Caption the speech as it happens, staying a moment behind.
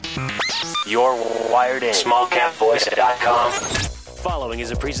You're wired in. SmallCapVoice.com. Following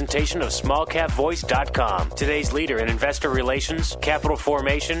is a presentation of SmallCapVoice.com, today's leader in investor relations, capital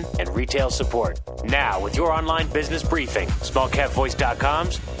formation, and retail support. Now, with your online business briefing,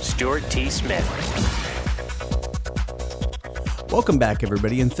 SmallCapVoice.com's Stuart T. Smith. Welcome back,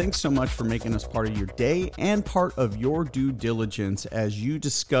 everybody, and thanks so much for making us part of your day and part of your due diligence as you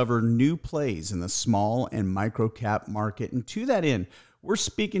discover new plays in the small and micro cap market. And to that end, we're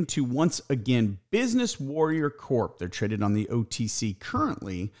speaking to, once again, Business Warrior Corp. They're traded on the OTC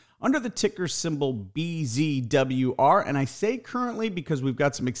currently under the ticker symbol BZWR. And I say currently because we've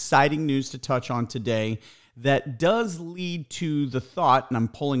got some exciting news to touch on today that does lead to the thought, and I'm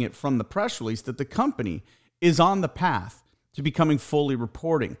pulling it from the press release, that the company is on the path to becoming fully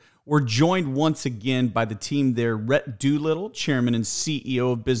reporting. We're joined once again by the team there, Rhett Doolittle, Chairman and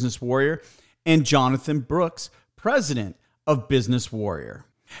CEO of Business Warrior, and Jonathan Brooks, President of Business Warrior.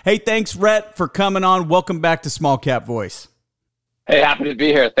 Hey, thanks, Rhett, for coming on. Welcome back to Small Cap Voice. Hey, happy to be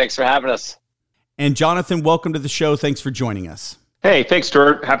here. Thanks for having us. And Jonathan, welcome to the show. Thanks for joining us. Hey, thanks,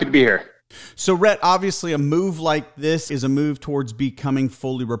 Stuart. Happy to be here. So, Rhett, obviously a move like this is a move towards becoming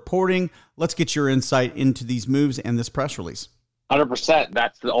fully reporting. Let's get your insight into these moves and this press release. 100%.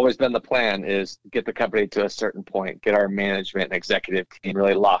 That's always been the plan, is get the company to a certain point, get our management and executive team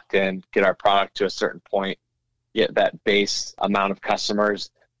really locked in, get our product to a certain point, get that base amount of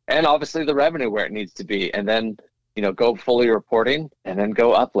customers, and obviously the revenue where it needs to be, and then go fully reporting, and then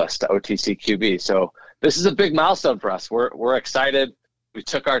go uplist to OTCQB. So this is a big milestone for us. We're excited. We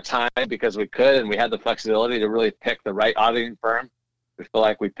took our time because we could, and we had the flexibility to really pick the right auditing firm. We feel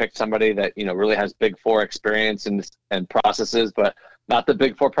like we picked somebody that really has Big Four experience and processes, but not the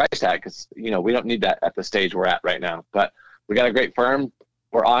Big Four price tag, because we don't need that at the stage we're at right now. But we got a great firm.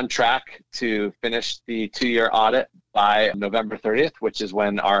 We're on track to finish the 2-year audit by November 30th, which is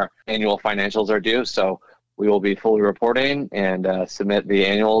when our annual financials are due. So we will be fully reporting and submit the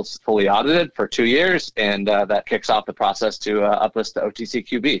annuals fully audited for 2 years, and that kicks off the process to uplist to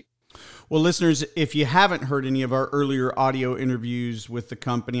OTCQB. Well, listeners, if you haven't heard any of our earlier audio interviews with the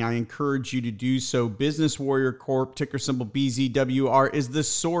company, I encourage you to do so. Business Warrior Corp, ticker symbol BZWR, is the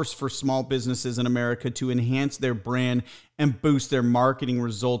source for small businesses in America to enhance their brand and boost their marketing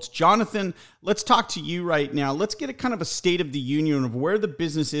results. Jonathan, let's talk to you right now. Let's get a kind of a state of the union of where the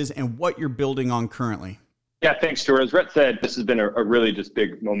business is and what you're building on currently. Yeah, thanks, Stuart. As Rhett said, this has been a really just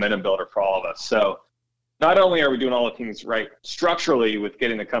big momentum builder for all of us. So not only are we doing all the things right structurally with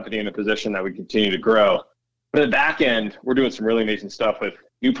getting the company in a position that we continue to grow, but at the back end, we're doing some really amazing stuff with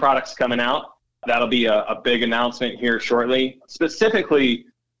new products coming out. That'll be a big announcement here shortly. Specifically,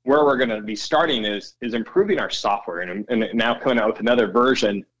 where we're going to be starting is improving our software and now coming out with another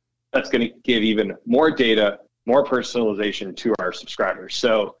version that's going to give even more data, more personalization to our subscribers.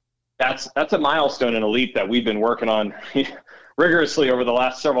 So that's a milestone and a leap that we've been working on rigorously over the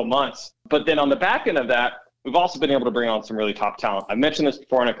last several months. But then on the back end of that, we've also been able to bring on some really top talent. I mentioned this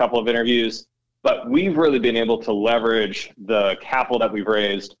before in a couple of interviews, but we've really been able to leverage the capital that we've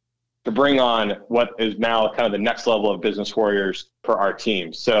raised to bring on what is now kind of the next level of business warriors for our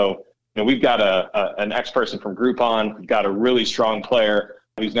team. So we've got an ex-person from Groupon. We've got a really strong player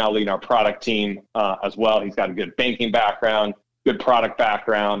who's now leading our product team as well. He's got a good banking background, good product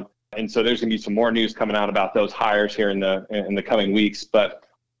background. And so there's going to be some more news coming out about those hires here in the coming weeks. But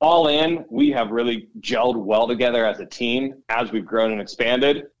all in, we have really gelled well together as a team as we've grown and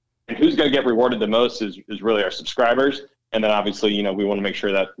expanded. And who's going to get rewarded the most is really our subscribers. And then obviously, we want to make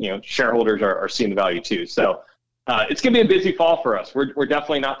sure that, shareholders are seeing the value too. So it's going to be a busy fall for us. We're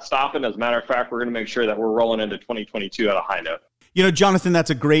definitely not stopping. As a matter of fact, we're going to make sure that we're rolling into 2022 at a high note. Jonathan, that's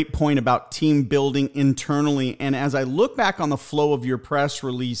a great point about team building internally. And as I look back on the flow of your press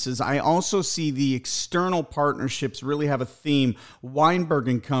releases, I also see the external partnerships really have a theme. Weinberg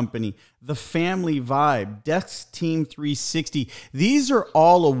and Company, The Family Vibe, Desk Team 360. These are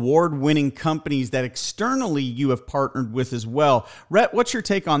all award-winning companies that externally you have partnered with as well. Rhett, what's your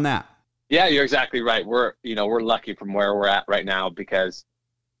take on that? Yeah, you're exactly right. We're lucky from where we're at right now, because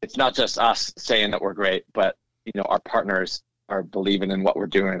it's not just us saying that we're great, but our partners are believing in what we're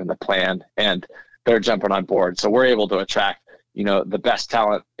doing and the plan, and they're jumping on board. So we're able to attract, the best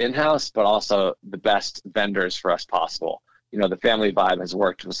talent in-house, but also the best vendors for us possible. The Family Vibe has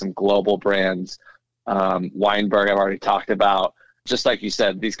worked with some global brands. Weinberg, I've already talked about. Just like you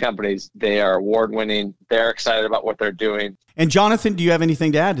said, these companies, they are award-winning. They're excited about what they're doing. And Jonathan, do you have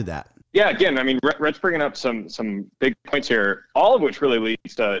anything to add to that? Yeah, again, Rhett's bringing up some big points here, all of which really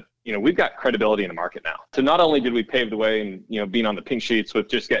leads to, we've got credibility in the market now. So not only did we pave the way and, being on the pink sheets with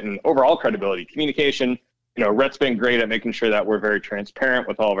just getting overall credibility, communication, Rhett's been great at making sure that we're very transparent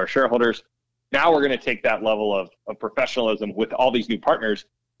with all of our shareholders. Now we're going to take that level of professionalism with all these new partners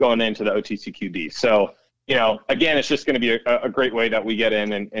going into the OTCQB. So, again, it's just going to be a great way that we get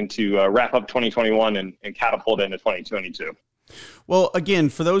in and to wrap up 2021 and catapult into 2022. Well, again,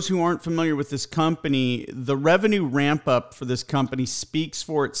 for those who aren't familiar with this company, the revenue ramp up for this company speaks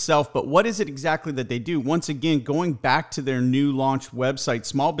for itself. But what is it exactly that they do? Once again, going back to their new launch website,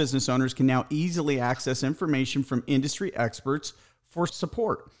 small business owners can now easily access information from industry experts for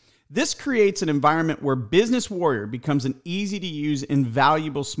support. This creates an environment where Business Warrior becomes an easy-to-use and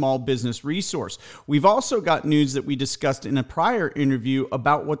valuable small business resource. We've also got news that we discussed in a prior interview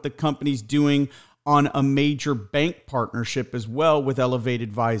about what the company's doing on a major bank partnership as well with Elevate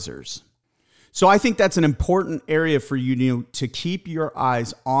Advisors. So I think that's an important area for you to keep your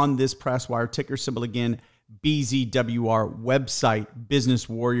eyes on this Presswire, ticker symbol again, BZWR, website,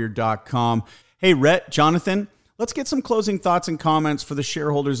 businesswarrior.com. Hey, Rhett, Jonathan, let's get some closing thoughts and comments for the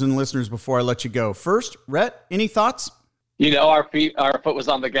shareholders and listeners before I let you go. First, Rhett, any thoughts? Our foot was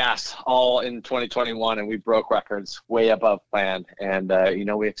on the gas all in 2021, and we broke records way above plan. And,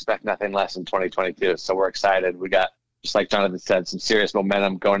 we expect nothing less in 2022. So we're excited. We got, just like Jonathan said, some serious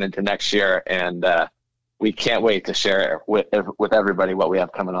momentum going into next year. And we can't wait to share with everybody what we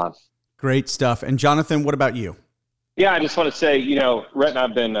have coming on. Great stuff. And Jonathan, what about you? Yeah, I just want to say, Rhett and I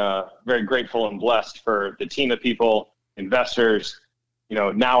have been very grateful and blessed for the team of people, investors,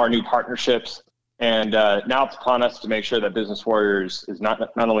 now our new partnerships. And now it's upon us to make sure that Business Warriors is not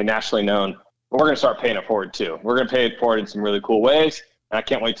only nationally known, but we're going to start paying it forward too. We're going to pay it forward in some really cool ways. And I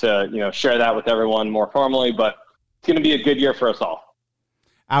can't wait to, share that with everyone more formally, but it's going to be a good year for us all.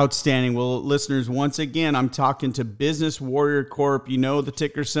 Outstanding. Well, listeners, once again, I'm talking to Business Warrior Corp. You know the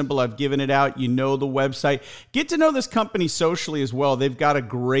ticker symbol. I've given it out. You know the website. Get to know this company socially as well. They've got a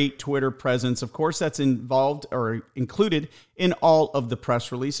great Twitter presence. Of course, that's involved or included in all of the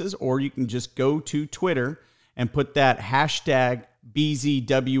press releases, or you can just go to Twitter and put that hashtag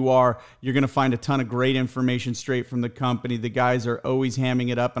BZWR. You're going to find a ton of great information straight from the company. The guys are always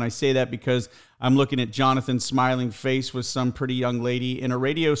hamming it up. And I say that because I'm looking at Jonathan's smiling face with some pretty young lady in a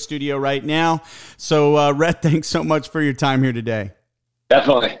radio studio right now. So, Rhett, thanks so much for your time here today.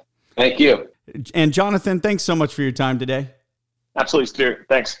 Definitely. Thank you. And Jonathan, thanks so much for your time today. Absolutely, Stuart.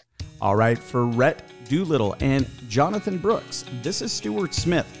 Thanks. All right. For Rhett Doolittle and Jonathan Brooks, this is Stuart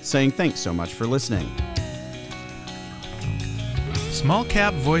Smith saying thanks so much for listening.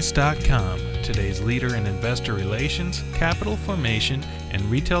 SmallCapVoice.com, today's leader in investor relations, capital formation, and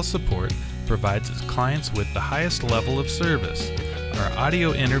retail support, provides its clients with the highest level of service. Our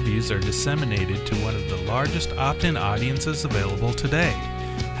audio interviews are disseminated to one of the largest opt-in audiences available today.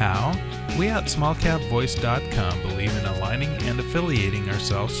 How? We at SmallCapVoice.com believe in aligning and affiliating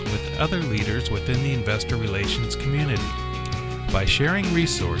ourselves with other leaders within the investor relations community. By sharing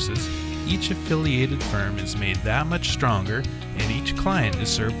resources, each affiliated firm is made that much stronger and each client is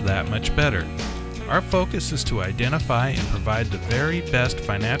served that much better. Our focus is to identify and provide the very best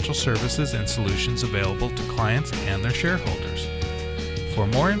financial services and solutions available to clients and their shareholders. For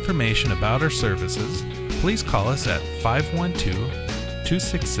more information about our services, please call us at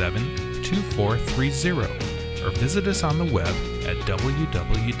 512-267-2430 or visit us on the web at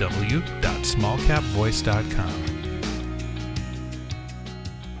www.smallcapvoice.com.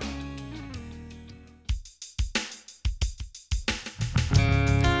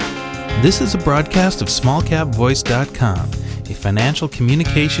 This is a broadcast of SmallCapVoice.com, a financial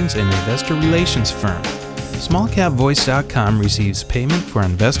communications and investor relations firm. SmallCapVoice.com receives payment for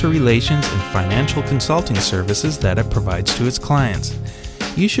investor relations and financial consulting services that it provides to its clients.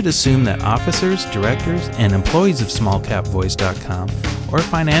 You should assume that officers, directors, and employees of SmallCapVoice.com or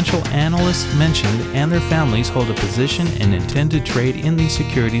financial analysts mentioned and their families hold a position and intend to trade in these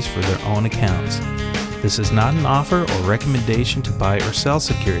securities for their own accounts. This is not an offer or recommendation to buy or sell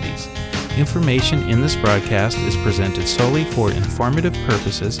securities. Information in this broadcast is presented solely for informative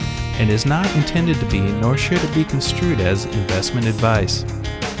purposes and is not intended to be, nor should it be construed as, investment advice.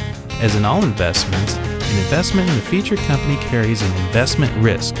 As in all investments, an investment in the featured company carries an investment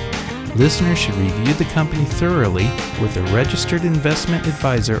risk. Listeners should review the company thoroughly with a registered investment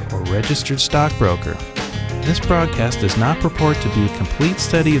advisor or registered stockbroker. This broadcast does not purport to be a complete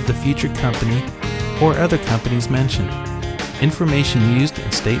study of the featured company or other companies mentioned. Information used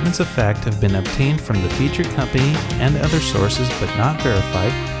and statements of fact have been obtained from the featured company and other sources but not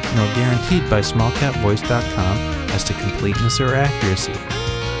verified nor guaranteed by smallcapvoice.com as to completeness or accuracy.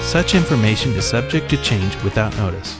 Such information is subject to change without notice.